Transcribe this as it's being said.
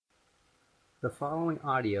The following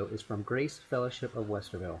audio is from Grace Fellowship of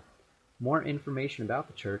Westerville. More information about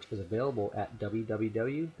the church is available at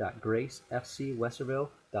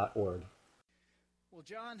www.gracefcwesterville.org. Well,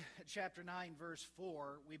 John chapter 9, verse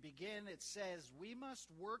 4, we begin, it says, "We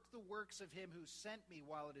must work the works of him who sent me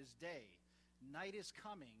while it is day. Night is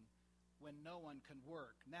coming when no one can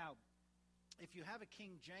work." Now, if you have a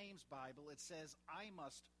King James Bible, it says, "I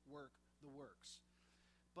must work the works."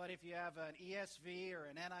 But if you have an ESV or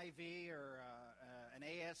an NIV or an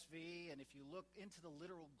ASV, and if you look into the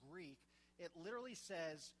literal Greek, it literally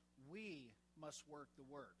says, "We must work the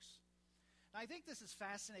works." Now, I think this is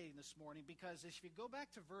fascinating this morning because if you go back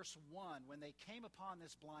to verse 1, when they came upon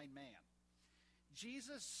this blind man,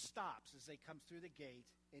 Jesus stops as they come through the gate,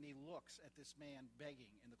 and he looks at this man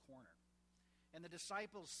begging in the corner. And the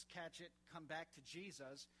disciples catch it, come back to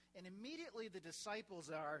Jesus, and immediately the disciples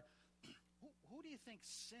are, who do you think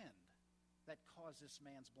sinned that caused this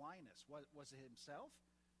man's blindness? Was it himself,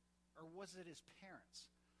 or was it his parents?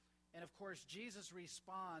 And of course, Jesus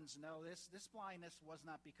responds, no, this blindness was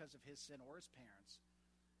not because of his sin or his parents,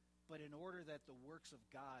 but in order that the works of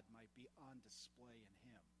God might be on display in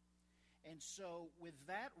him. And so with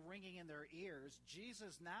that ringing in their ears,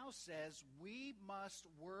 Jesus now says, we must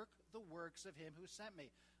work the works of him who sent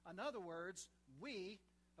me. In other words, we,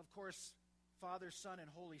 of course, Father, Son, and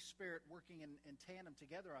Holy Spirit working in tandem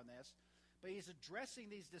together on this, but he's addressing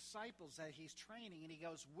these disciples that he's training, and he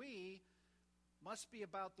goes, we must be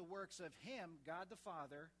about the works of him, God the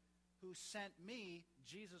Father, who sent me,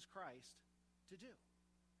 Jesus Christ, to do.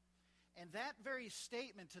 And that very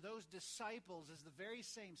statement to those disciples is the very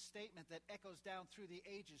same statement that echoes down through the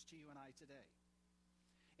ages to you and I today.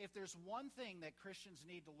 If there's one thing that Christians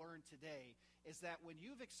need to learn today, is that when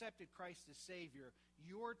you've accepted Christ as Savior,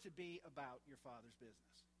 you're to be about your Father's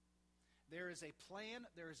business. There is a plan,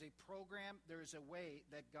 there is a program, there is a way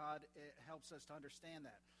that God helps us to understand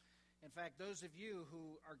that. In fact, those of you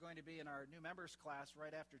who are going to be in our new members class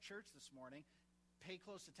right after church this morning, pay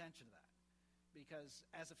close attention to that. Because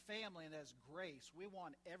as a family and as Grace, we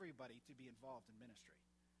want everybody to be involved in ministry.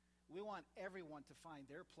 We want everyone to find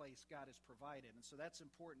their place God has provided, and so that's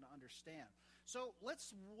important to understand. So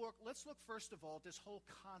let's look first of all at this whole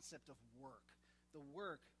concept of work, the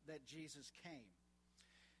work that Jesus came.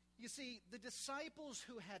 You see, the disciples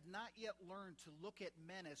who had not yet learned to look at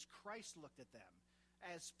men as Christ looked at them,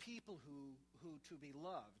 as people who to be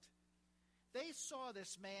loved, they saw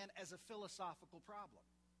this man as a philosophical problem.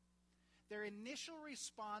 Their initial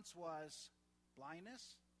response was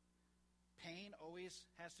blindness. Pain always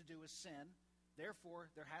has to do with sin. Therefore,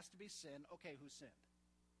 there has to be sin. Okay, who sinned?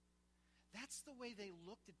 That's the way they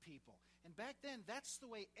looked at people. And back then, that's the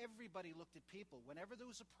way everybody looked at people. Whenever there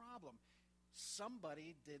was a problem,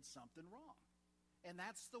 somebody did something wrong. And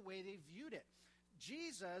that's the way they viewed it.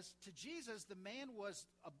 To Jesus, the man was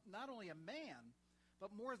not only a man,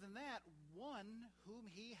 but more than that, one whom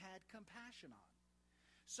he had compassion on.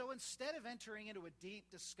 So instead of entering into a deep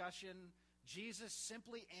discussion, Jesus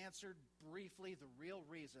simply answered briefly the real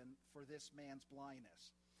reason for this man's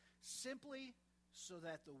blindness, simply so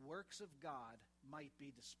that the works of God might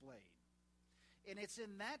be displayed. And it's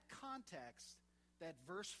in that context that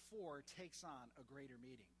verse 4 takes on a greater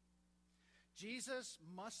meaning. Jesus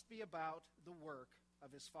must be about the work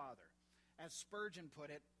of his Father. As Spurgeon put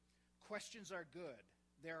it, questions are good.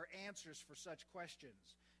 There are answers for such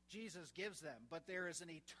questions. Jesus gives them, but there is an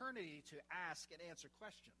eternity to ask and answer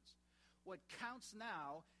questions. What counts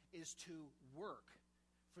now is to work,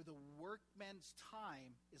 for the workman's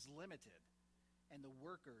time is limited, and the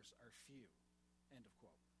workers are few. End of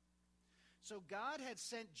quote. So God had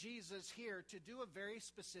sent Jesus here to do a very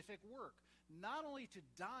specific work, not only to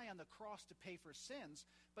die on the cross to pay for sins,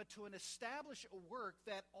 but to establish a work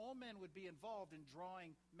that all men would be involved in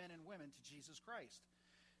drawing men and women to Jesus Christ.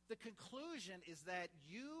 The conclusion is that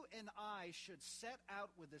you and I should set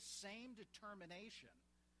out with the same determination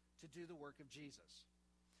to do the work of Jesus.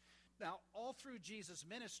 Now, all through Jesus'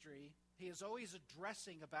 ministry, he is always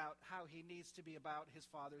addressing about how he needs to be about his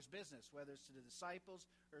Father's business, whether it's to the disciples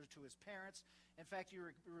or to his parents. In fact,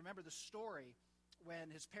 you remember the story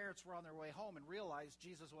when his parents were on their way home and realized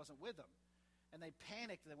Jesus wasn't with them. And they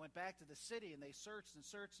panicked, and they went back to the city, and they searched and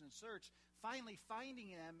searched and searched, finally finding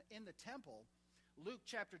him in the temple. Luke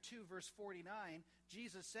chapter 2, verse 49,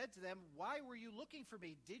 Jesus said to them, "Why were you looking for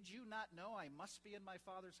me? Did you not know I must be in my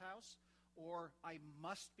Father's house? Or I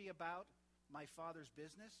must be about my Father's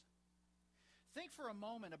business?" Think for a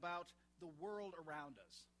moment about the world around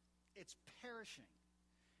us. It's perishing.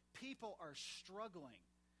 People are struggling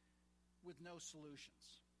with no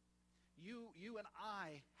solutions. You and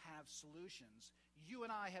I have solutions. You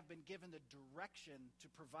and I have been given the direction to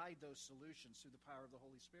provide those solutions through the power of the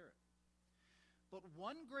Holy Spirit. But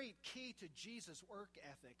one great key to Jesus' work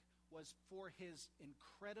ethic was for his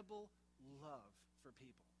incredible love for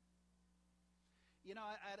people. You know,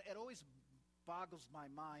 it always boggles my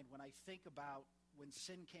mind when I think about when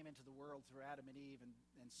sin came into the world through Adam and Eve,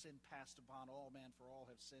 and sin passed upon all men, for all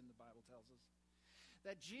have sinned, the Bible tells us.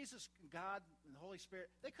 That Jesus, God, and the Holy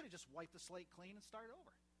Spirit, they could have just wiped the slate clean and started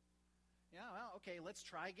over. Yeah, well, okay, let's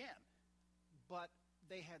try again. But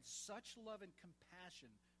they had such love and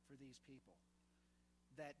compassion for these people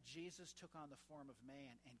that Jesus took on the form of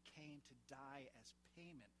man and came to die as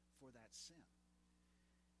payment for that sin.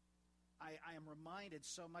 I am reminded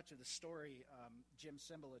so much of the story Jim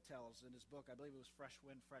Cymbala tells in his book. I believe it was Fresh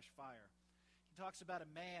Wind, Fresh Fire. He talks about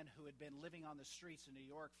a man who had been living on the streets in New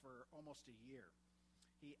York for almost a year.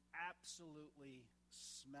 He absolutely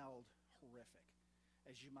smelled horrific,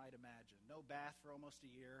 as you might imagine. No bath for almost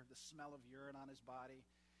a year, the smell of urine on his body.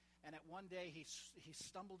 And at one day, he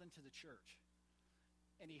stumbled into the church,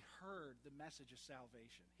 and he heard the message of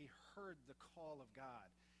salvation. He heard the call of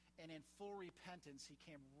God. And in full repentance, he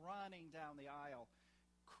came running down the aisle,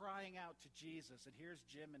 crying out to Jesus. And here's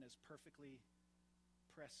Jim in his perfectly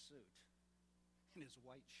pressed suit, in his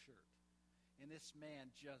white shirt. And this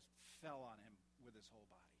man just fell on him with his whole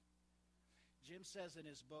body. Jim says in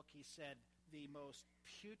his book, he said, the most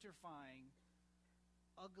putrefying,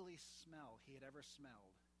 ugly smell he had ever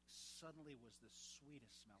smelled suddenly was the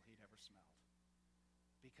sweetest smell he'd ever smelled,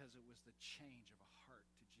 because it was the change of a heart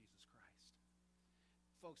to Jesus Christ.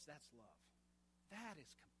 Folks, that's love. That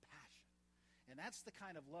is compassion. And that's the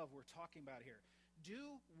kind of love we're talking about here.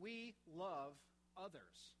 Do we love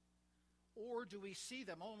others? Or do we see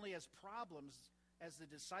them only as problems, as the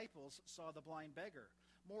disciples saw the blind beggar,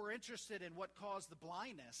 more interested in what caused the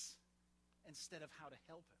blindness instead of how to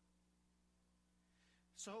help him?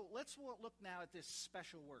 So let's look now at this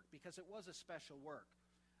special work, because it was a special work.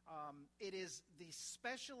 It is the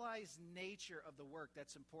specialized nature of the work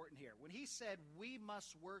that's important here. When he said, we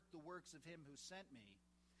must work the works of him who sent me,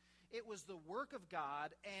 it was the work of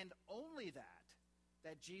God, and only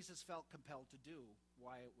that Jesus felt compelled to do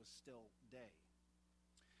while it was still day.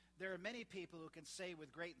 There are many people who can say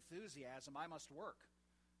with great enthusiasm, I must work.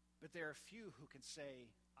 But there are few who can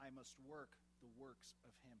say, I must work the works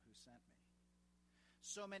of him who sent me.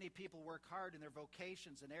 So many people work hard in their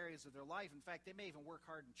vocations and areas of their life. In fact, they may even work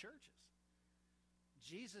hard in churches.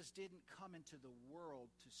 Jesus didn't come into the world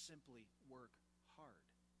to simply work hard.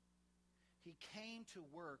 He came to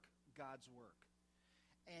work God's work.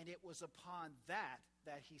 And it was upon that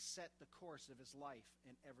he set the course of his life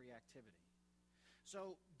in every activity.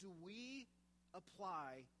 So do we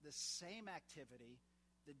apply the same activity,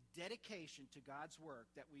 the dedication to God's work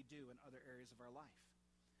that we do in other areas of our life?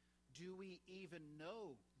 Do we even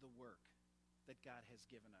know the work that God has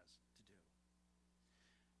given us to do?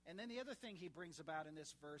 And then the other thing he brings about in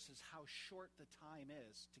this verse is how short the time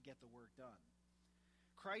is to get the work done.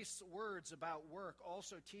 Christ's words about work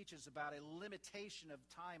also teaches about a limitation of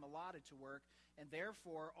time allotted to work, and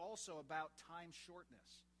therefore also about time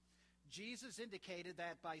shortness. Jesus indicated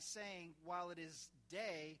that by saying, while it is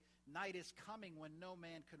day, night is coming when no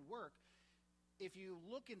man can work. If you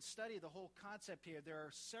look and study the whole concept here, there are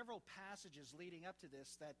several passages leading up to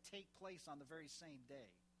this that take place on the very same day.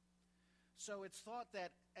 So it's thought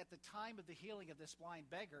that at the time of the healing of this blind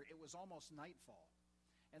beggar, it was almost nightfall.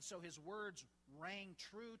 And so his words rang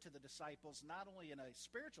true to the disciples, not only in a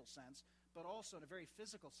spiritual sense, but also in a very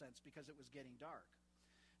physical sense, because it was getting dark.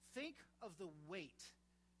 Think of the weight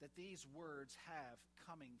that these words have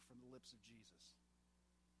coming from the lips of Jesus.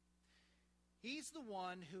 He's the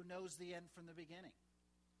one who knows the end from the beginning,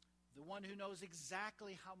 the one who knows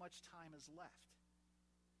exactly how much time is left.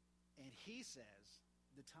 And he says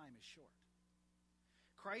the time is short.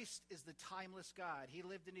 Christ is the timeless God. He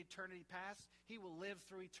lived in eternity past. He will live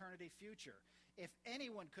through eternity future. If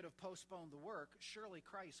anyone could have postponed the work, surely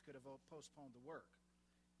Christ could have postponed the work.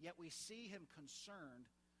 Yet we see him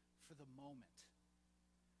concerned for the moment.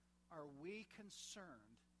 Are we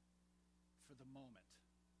concerned for the moment?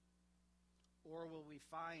 Or will we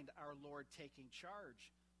find our Lord taking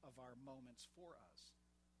charge of our moments for us,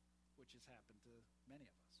 which has happened to many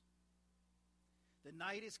of us? The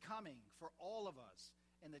night is coming for all of us,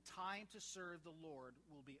 and the time to serve the Lord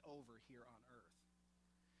will be over here on earth.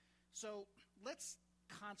 So let's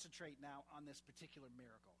concentrate now on this particular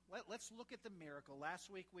miracle. Let's look at the miracle.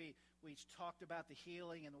 Last week we talked about the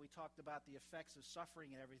healing, and we talked about the effects of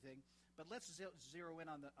suffering and everything. But let's zero in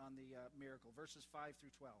on the miracle, verses 5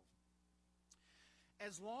 through 12.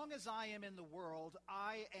 As long as I am in the world,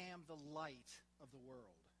 I am the light of the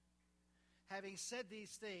world. Having said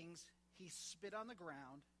these things, he spit on the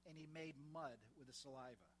ground, and he made mud with the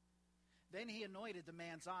saliva. Then he anointed the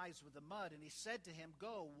man's eyes with the mud, and he said to him,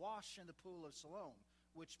 "Go, wash in the pool of Siloam,"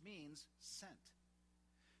 which means sent.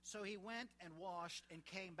 So he went and washed and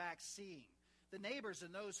came back seeing. The neighbors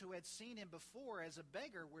and those who had seen him before as a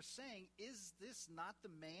beggar were saying, "Is this not the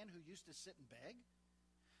man who used to sit and beg?"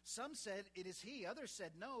 Some said, "It is he." Others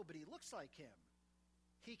said, "No, but he looks like him."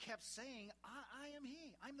 He kept saying, I am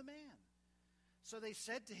he. I'm the man." So they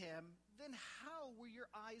said to him, "Then how were your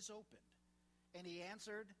eyes opened?" And he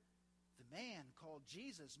answered, "The man called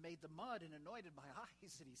Jesus made the mud and anointed my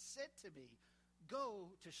eyes, and he said to me,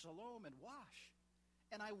 'Go to Siloam and wash.'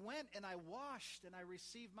 And I went and I washed, and I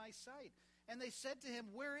received my sight." And they said to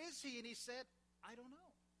him, "Where is he?" And he said, "I don't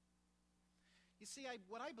know." You see,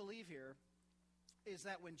 what I believe here is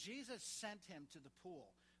that when Jesus sent him to the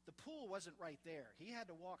pool wasn't right there. He had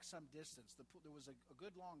to walk some distance. There was a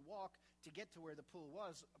good long walk to get to where the pool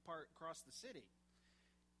was across the city.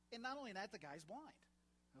 And not only that, the guy's blind.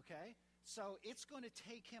 Okay? So it's going to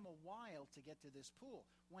take him a while to get to this pool.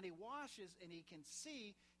 When he washes and he can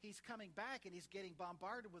see, he's coming back and he's getting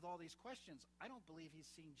bombarded with all these questions. I don't believe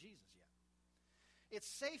he's seen Jesus yet. It's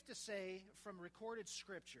safe to say from recorded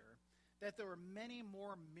scripture that there were many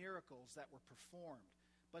more miracles that were performed,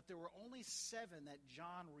 but there were only 7 that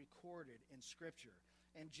John recorded in scripture.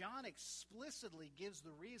 And John explicitly gives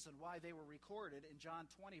the reason why they were recorded in John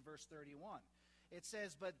 20, verse 31. It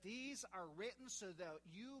says, "But these are written so that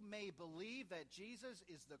you may believe that Jesus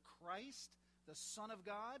is the Christ, the Son of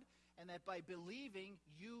God, and that by believing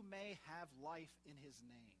you may have life in his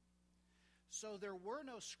name." So there were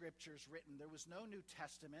no scriptures written. There was no New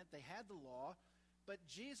Testament. They had the law. But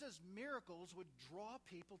Jesus' miracles would draw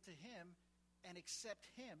people to him and accept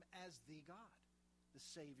him as the God, the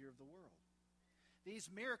Savior of the world. These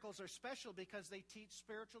miracles are special because they teach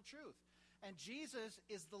spiritual truth. And Jesus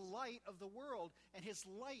is the light of the world, and his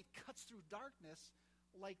light cuts through darkness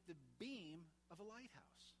like the beam of a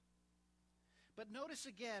lighthouse. But notice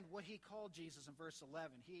again what he called Jesus in verse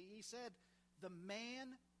 11. He said, "The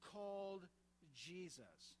man called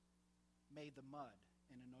Jesus made the mud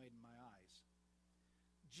and anointed my eyes."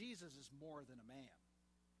 Jesus is more than a man.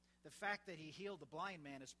 The fact that he healed the blind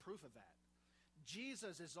man is proof of that.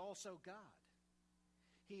 Jesus is also God.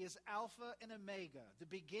 He is Alpha and Omega, the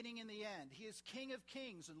beginning and the end. He is King of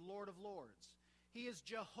kings and Lord of lords. He is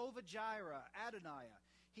Jehovah Jireh, Adonai.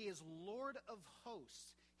 He is Lord of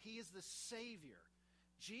hosts. He is the Savior.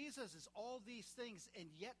 Jesus is all these things, and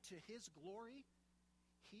yet to his glory,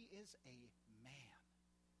 he is a man.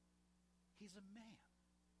 He's a man.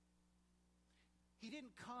 He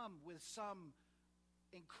didn't come with some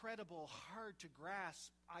incredible,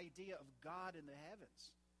 hard-to-grasp idea of God in the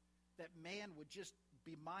heavens that man would just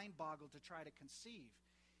be mind-boggled to try to conceive.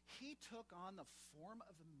 He took on the form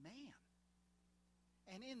of a man.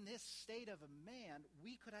 And in this state of a man,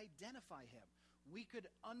 we could identify him. We could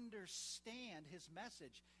understand his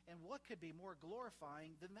message. And what could be more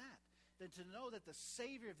glorifying than that? Than to know that the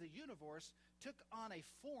Savior of the universe took on a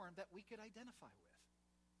form that we could identify with.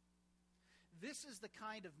 This is the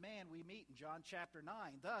kind of man we meet in John chapter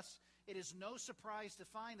 9. Thus, it is no surprise to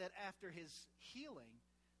find that after his healing,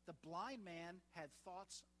 the blind man had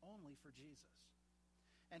thoughts only for Jesus.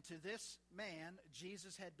 And to this man,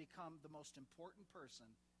 Jesus had become the most important person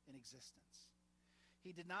in existence.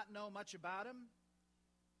 He did not know much about him.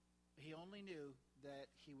 He only knew that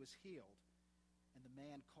he was healed, and the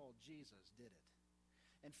man called Jesus did it.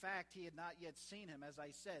 In fact, he had not yet seen him, as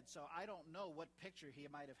I said, so I don't know what picture he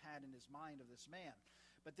might have had in his mind of this man.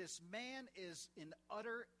 But this man is in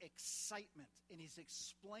utter excitement, and he's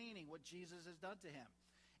explaining what Jesus has done to him.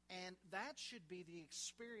 And that should be the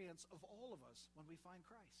experience of all of us when we find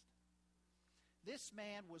Christ. This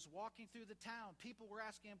man was walking through the town. People were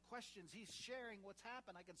asking him questions. He's sharing what's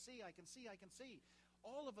happened. I can see.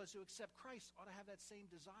 All of us who accept Christ ought to have that same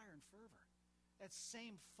desire and fervor. That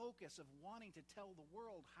same focus of wanting to tell the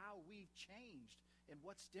world how we've changed and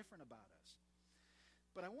what's different about us.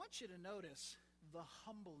 But I want you to notice the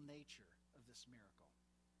humble nature of this miracle.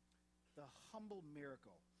 The humble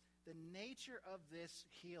miracle. The nature of this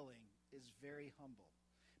healing is very humble.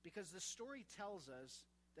 Because the story tells us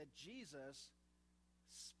that Jesus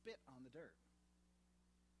spit on the dirt.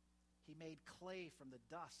 He made clay from the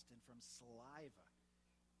dust and from saliva,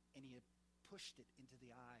 and he had pushed it into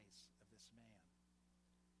the eyes of this man.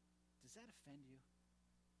 Does that offend you?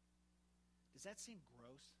 Does that seem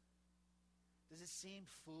gross? Does it seem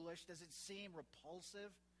foolish? Does it seem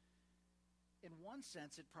repulsive? In one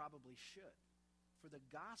sense, it probably should. For the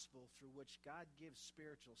gospel through which God gives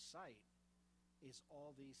spiritual sight is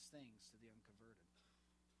all these things to the unconverted.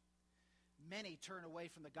 Many turn away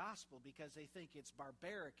from the gospel because they think it's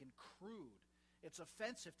barbaric and crude. It's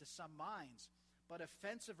offensive to some minds. But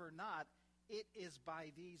offensive or not, it is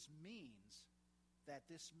by these means that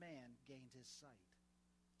this man gained his sight.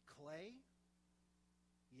 Clay?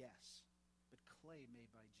 Yes, but clay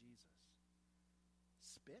made by Jesus.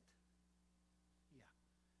 Spit? Yeah,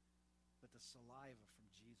 but the saliva from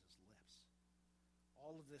Jesus' lips.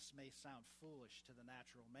 All of this may sound foolish to the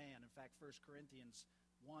natural man. In fact, 1 Corinthians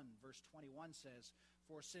 1, verse 21 says,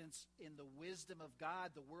 "For since in the wisdom of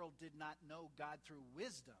God the world did not know God through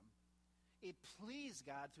wisdom, it pleased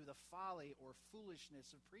God through the folly or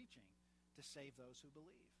foolishness of preaching to save those who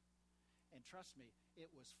believe." And trust me,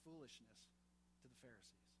 it was foolishness to the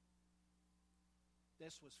Pharisees.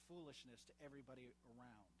 This was foolishness to everybody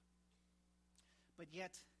around. But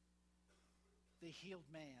yet, the healed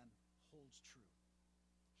man holds true.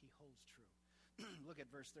 He holds true. Look at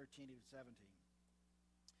verse 13 to 17.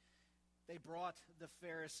 They brought the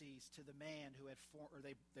Pharisees to the man who had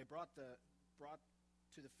they brought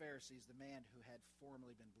to the Pharisees the man who had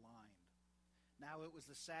formerly been blind. Now it was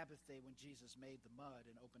the Sabbath day when Jesus made the mud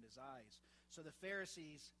and opened his eyes. So the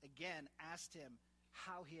Pharisees again asked him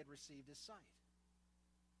how he had received his sight.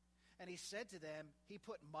 And he said to them, "He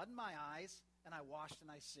put mud in my eyes, and I washed and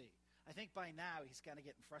I see." I think by now he's kind of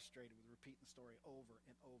getting frustrated with repeating the story over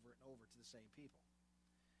and over and over to the same people.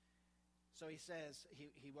 So he says,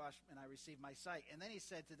 he washed and I received my sight. And then he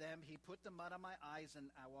said to them, "He put the mud on my eyes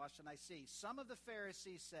and I washed and I see." Some of the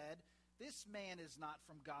Pharisees said, "This man is not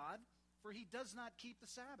from God, for he does not keep the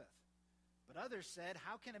Sabbath." But others said,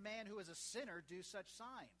 "How can a man who is a sinner do such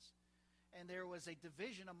signs?" And there was a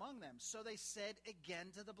division among them. So they said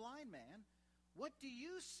again to the blind man, "What do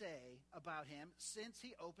you say about him since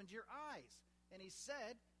he opened your eyes?" And he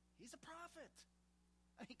said, "He's a prophet."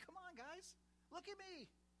 I mean, come on, guys. Look at me.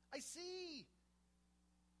 I see.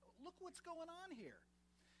 Look what's going on here.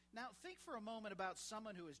 Now, think for a moment about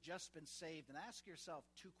someone who has just been saved and ask yourself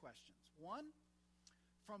two questions. One,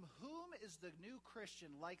 from whom is the new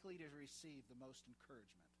Christian likely to receive the most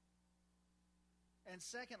encouragement? And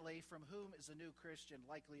secondly, from whom is the new Christian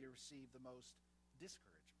likely to receive the most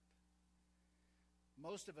discouragement?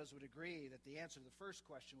 Most of us would agree that the answer to the first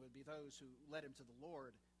question would be those who led him to the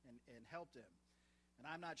Lord and helped him. And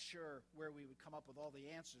I'm not sure where we would come up with all the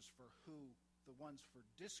answers for who the ones for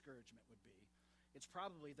discouragement would be. It's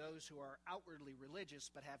probably those who are outwardly religious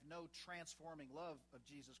but have no transforming love of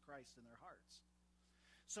Jesus Christ in their hearts.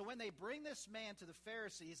 So when they bring this man to the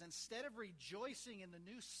Pharisees, instead of rejoicing in the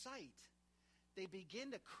new sight, they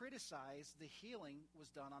begin to criticize the healing was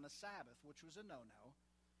done on a Sabbath, which was a no-no.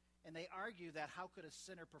 And they argue that how could a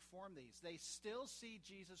sinner perform these? They still see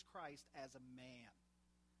Jesus Christ as a man.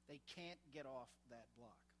 They can't get off that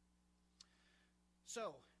block.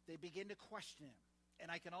 So they begin to question him.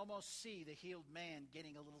 And I can almost see the healed man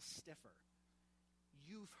getting a little stiffer.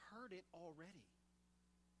 "You've heard it already.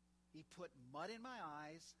 He put mud in my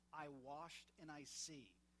eyes, I washed, and I see."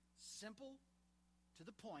 Simple, to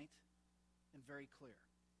the point, and very clear.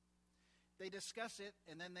 They discuss it,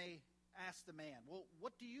 and then they ask the man, "Well,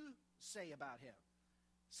 what do you say about him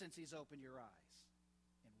since he's opened your eyes?"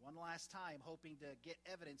 And one last time, hoping to get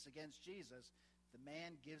evidence against Jesus, the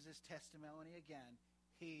man gives his testimony again.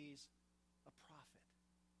 He's a prophet.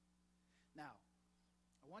 Now,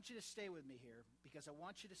 I want you to stay with me here because I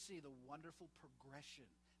want you to see the wonderful progression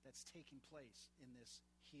that's taking place in this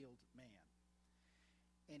healed man.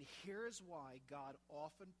 And here's why God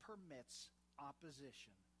often permits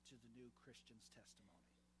opposition to the new Christian's testimony.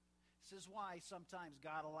 This is why sometimes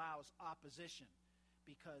God allows opposition,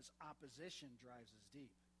 because opposition drives us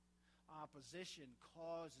deep. Opposition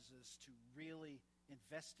causes us to really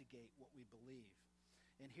investigate what we believe.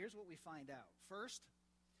 And here's what we find out. First,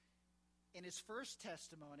 in his first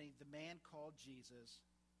testimony, the man called Jesus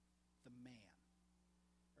the man.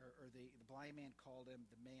 Or the blind man called him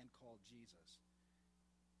the man called Jesus.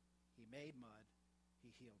 He made mud. He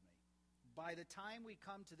healed me. By the time we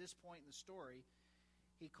come to this point in the story,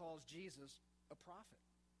 he calls Jesus a prophet.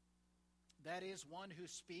 That is, one who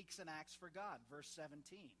speaks and acts for God. Verse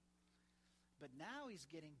 17. But now he's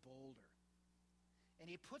getting bolder. And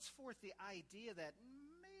he puts forth the idea that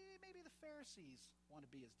maybe the Pharisees want to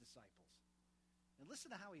be his disciples. And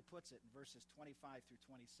listen to how he puts it in verses 25 through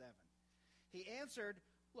 27. He answered,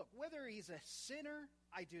 "Look, whether he's a sinner,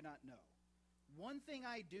 I do not know. One thing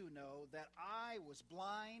I do know, that I was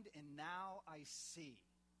blind and now I see."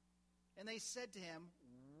 And they said to him,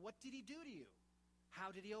 "What did he do to you?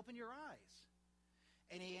 How did he open your eyes?"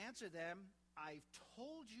 And he answered them, "I've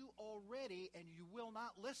told you already and you will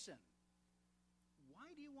not listen.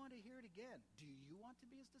 Why do you want to hear it again? Do you want to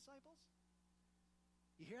be his disciples?"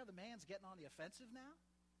 You hear how the man's getting on the offensive now?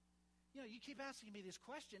 You know, you keep asking me these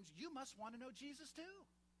questions. You must want to know Jesus too.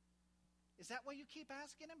 Is that why you keep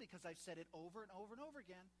asking him? Because I've said it over and over and over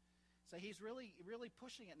again. So he's really, really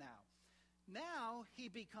pushing it now. Now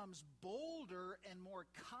he becomes bolder and more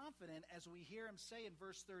confident as we hear him say in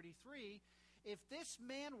verse 33, if this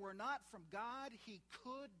man were not from God, he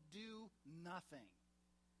could do nothing.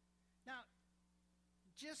 Now,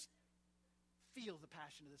 just feel the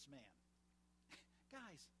passion of this man.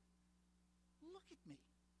 Guys, look at me.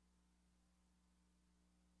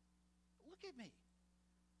 Look at me.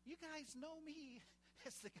 You guys know me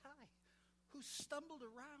as the guy who stumbled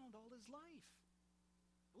around all his life.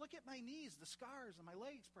 Look at my knees, the scars on my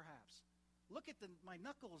legs perhaps. Look at my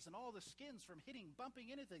knuckles and all the skins from bumping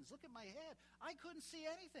into things. Look at my head. I couldn't see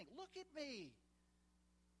anything. Look at me.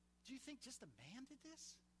 Do you think just a man did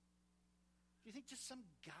this? Do you think just some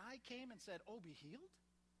guy came and said, oh, be healed?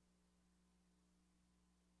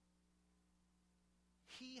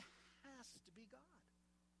 He has to be God.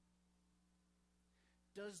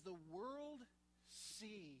 Does the world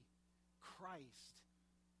see Christ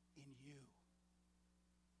in you?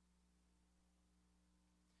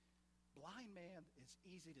 Blind man is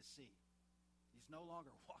easy to see. He's no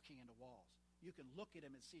longer walking into walls. You can look at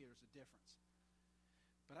him and see there's a difference.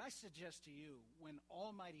 But I suggest to you, when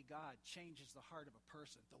Almighty God changes the heart of a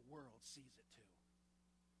person, the world sees it too.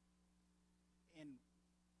 And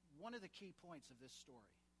one of the key points of this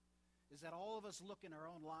story is that all of us look in our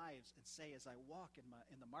own lives and say, as I walk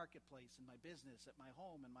in the marketplace, in my business, at my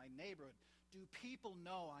home, in my neighborhood, do people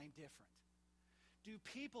know I'm different? Do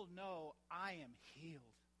people know I am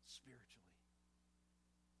healed spiritually?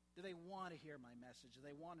 Do they want to hear my message? Do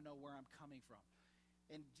they want to know where I'm coming from?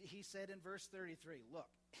 And he said in verse 33,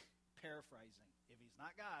 look, paraphrasing, if he's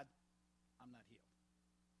not God, I'm not healed.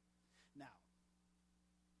 Now,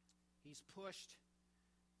 he's pushed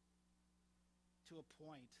to a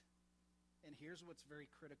point, and here's what's very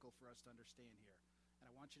critical for us to understand here. And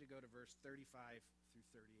I want you to go to verse 35 through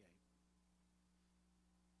 38.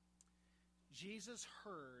 Jesus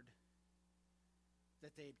heard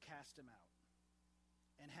that they had cast him out.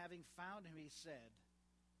 And having found him, he said,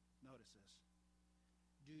 notice this,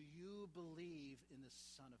 do you believe in the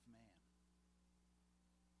Son of Man?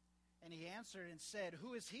 And he answered and said,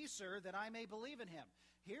 who is he, sir, that I may believe in him?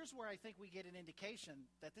 Here's where I think we get an indication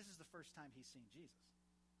that this is the first time he's seen Jesus.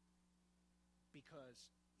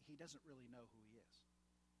 Because he doesn't really know who he is.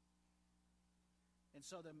 And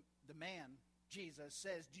so the man, Jesus,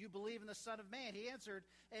 says, do you believe in the Son of Man? He answered,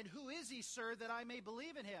 and who is he, sir, that I may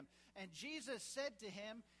believe in him? And Jesus said to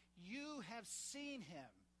him, you have seen him,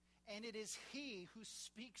 and it is he who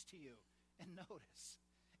speaks to you. And notice,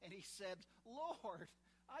 and he said, Lord,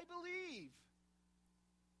 I believe.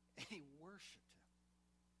 And he worshiped him.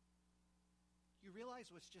 You realize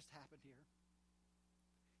what's just happened here?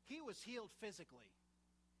 He was healed physically.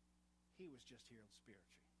 He was just healed spiritually.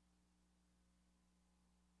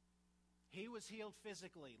 He was healed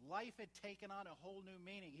physically. Life had taken on a whole new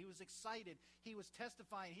meaning. He was excited. He was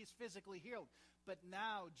testifying. He's physically healed. But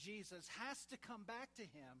now Jesus has to come back to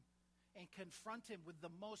him and confront him with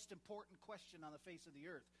the most important question on the face of the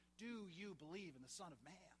earth. Do you believe in the Son of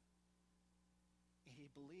Man? And he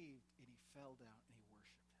believed, and he fell down, and he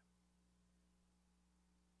worshiped him.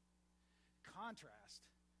 Contrast,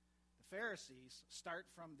 the Pharisees start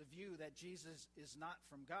from the view that Jesus is not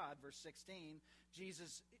from God. Verse 16,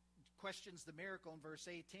 Jesus questions the miracle in verse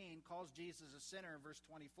 18, calls Jesus a sinner in verse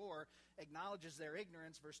 24, acknowledges their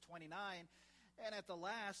ignorance, verse 29, and at the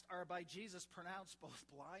last are by Jesus pronounced both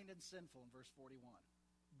blind and sinful in verse 41.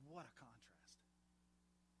 What a contrast.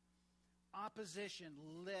 Opposition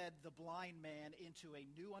led the blind man into a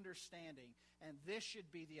new understanding, and this should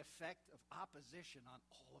be the effect of opposition on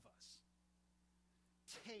all of us.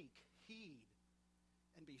 Take heed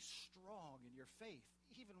and be strong in your faith,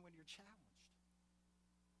 even when you're challenged.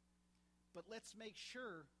 But let's make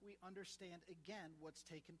sure we understand again what's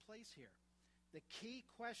taken place here. The key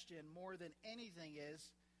question more than anything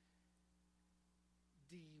is,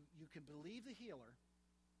 you can believe the healer,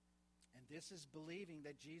 and this is believing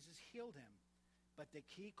that Jesus healed him. But the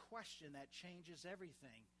key question that changes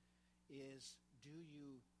everything is, do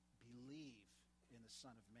you believe in the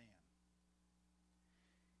Son of Man?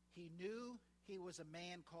 He knew he was a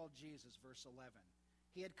man called Jesus, verse 11.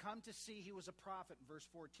 He had come to see he was a prophet in verse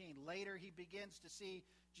 14. Later he begins to see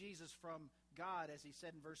Jesus from God, as he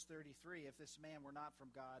said in verse 33, if this man were not from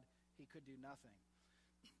God, he could do nothing.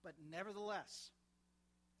 But nevertheless,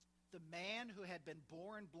 the man who had been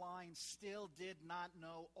born blind still did not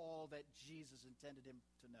know all that Jesus intended him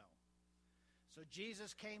to know. So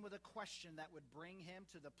Jesus came with a question that would bring him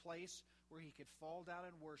to the place where he could fall down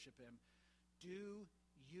and worship him. Do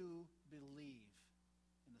you believe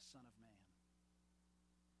in the Son of Man?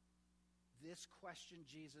 This question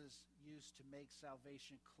Jesus used to make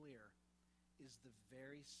salvation clear is the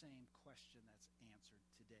very same question that's answered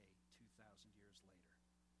today, 2,000 years later.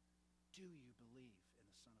 Do you believe in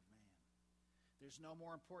the Son of Man? There's no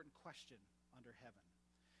more important question under heaven.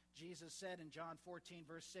 Jesus said in John 14,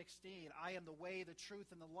 verse 16, I am the way, the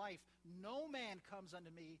truth, and the life. No man comes unto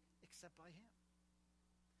me except by him.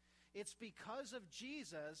 It's because of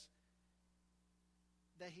Jesus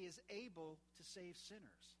that he is able to save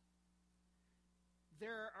sinners.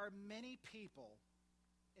 There are many people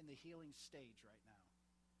in the healing stage right now.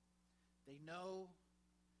 They know,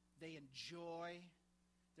 they enjoy,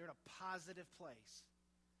 they're in a positive place,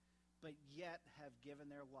 but yet have given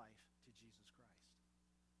their life to Jesus Christ.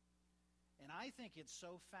 And I think it's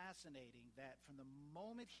so fascinating that from the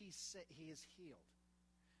moment he is healed,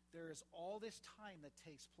 there is all this time that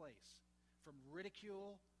takes place, from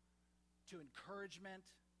ridicule to encouragement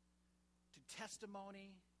to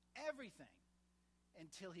testimony, everything,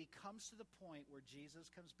 until he comes to the point where Jesus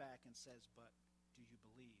comes back and says, but do you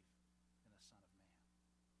believe in the Son of Man?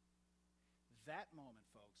 That moment,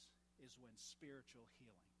 folks, is when spiritual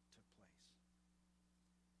healing took place.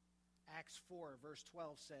 Acts 4, verse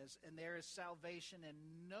 12 says, and there is salvation in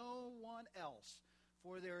no one else,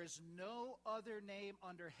 for there is no other name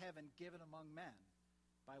under heaven given among men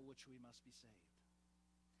by which we must be saved.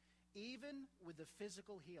 Even with the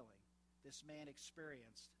physical healing this man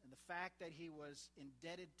experienced, and the fact that he was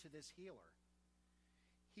indebted to this healer,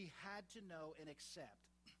 he had to know and accept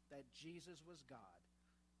that Jesus was God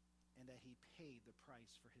and that he paid the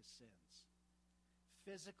price for his sins.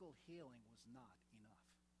 Physical healing was not enough.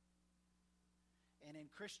 And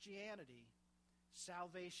in Christianity,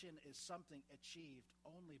 salvation is something achieved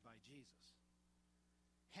only by Jesus.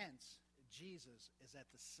 Hence, Jesus is at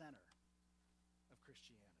the center of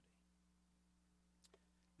Christianity.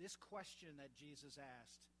 This question that Jesus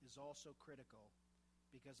asked is also critical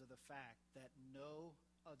because of the fact that no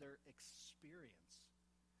other experience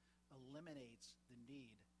eliminates the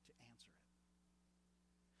need to answer it.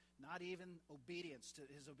 Not even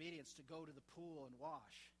his obedience to go to the pool and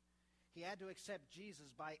wash. He had to accept Jesus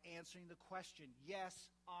by answering the question, yes,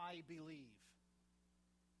 I believe.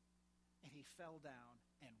 And he fell down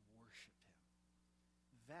and worshiped him.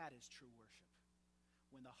 That is true worship.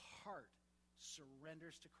 When the heart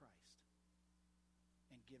surrenders to Christ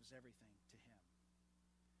and gives everything to him.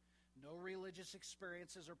 No religious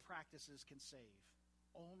experiences or practices can save.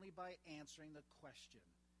 Only by answering the question,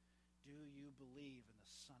 do you believe in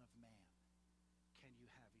the Son of Man, can you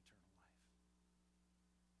have eternal life?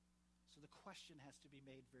 So the question has to be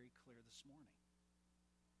made very clear this morning.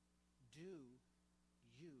 Do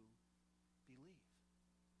you believe?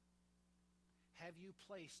 Have you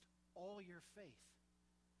placed all your faith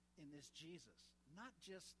in this Jesus, not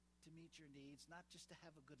just to meet your needs, not just to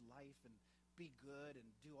have a good life and be good and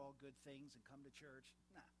do all good things and come to church?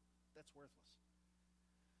 Nah, that's worthless.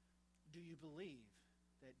 Do you believe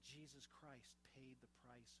that Jesus Christ paid the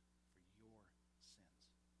price for your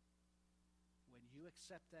sins? When you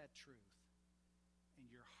accept that truth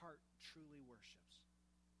and your heart truly worships,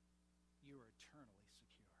 you are eternally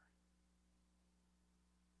secure.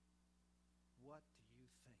 What do you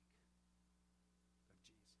think of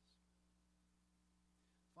Jesus?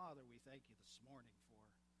 Father, we thank you this morning for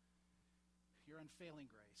your unfailing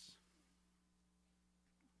grace.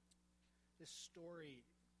 This story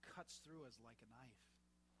cuts through us like a knife.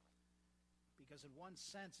 Because in one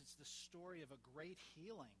sense, it's the story of a great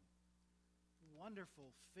healing,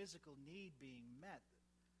 wonderful physical need being met,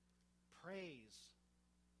 praise,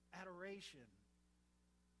 adoration,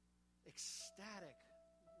 ecstatic,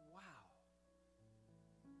 wow.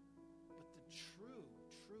 But the true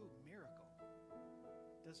miracle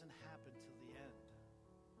doesn't happen till the end,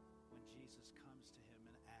 when Jesus comes to him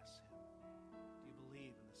and asks him, do you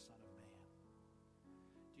believe in the Son of Man?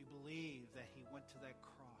 Do you believe that he went to that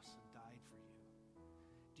cross and died for you?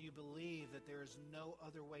 Do you believe that there is no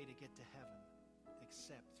other way to get to heaven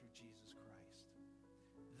except through Jesus Christ?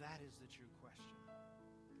 That is the true question.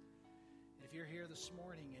 And if you're here this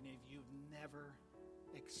morning and if you've never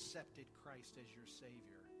accepted Christ as your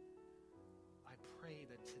Savior, I pray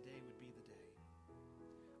that today would be the day.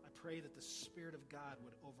 I pray that the Spirit of God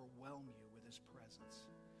would overwhelm you with his presence.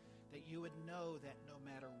 That you would know that no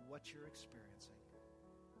matter what you're experiencing,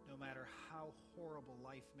 no matter how horrible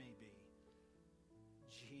life may be,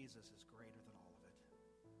 Jesus is greater than all of it.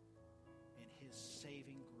 And his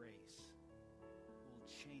saving grace will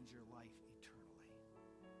change your life eternally.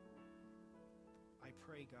 I I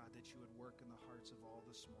pray, God, that you would work in the hearts of all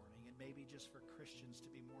this morning, and maybe just for Christians to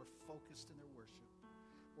be more focused in their worship,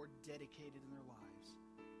 more dedicated in their lives,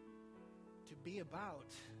 to be about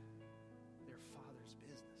their Father's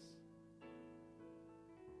business.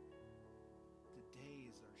 The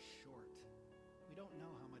days are short. We don't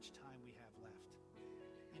know how much time we have left,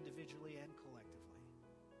 individually and collectively.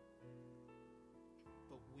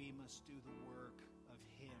 But we must do the work of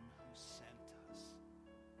him who sent us.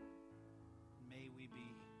 May we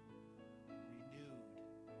be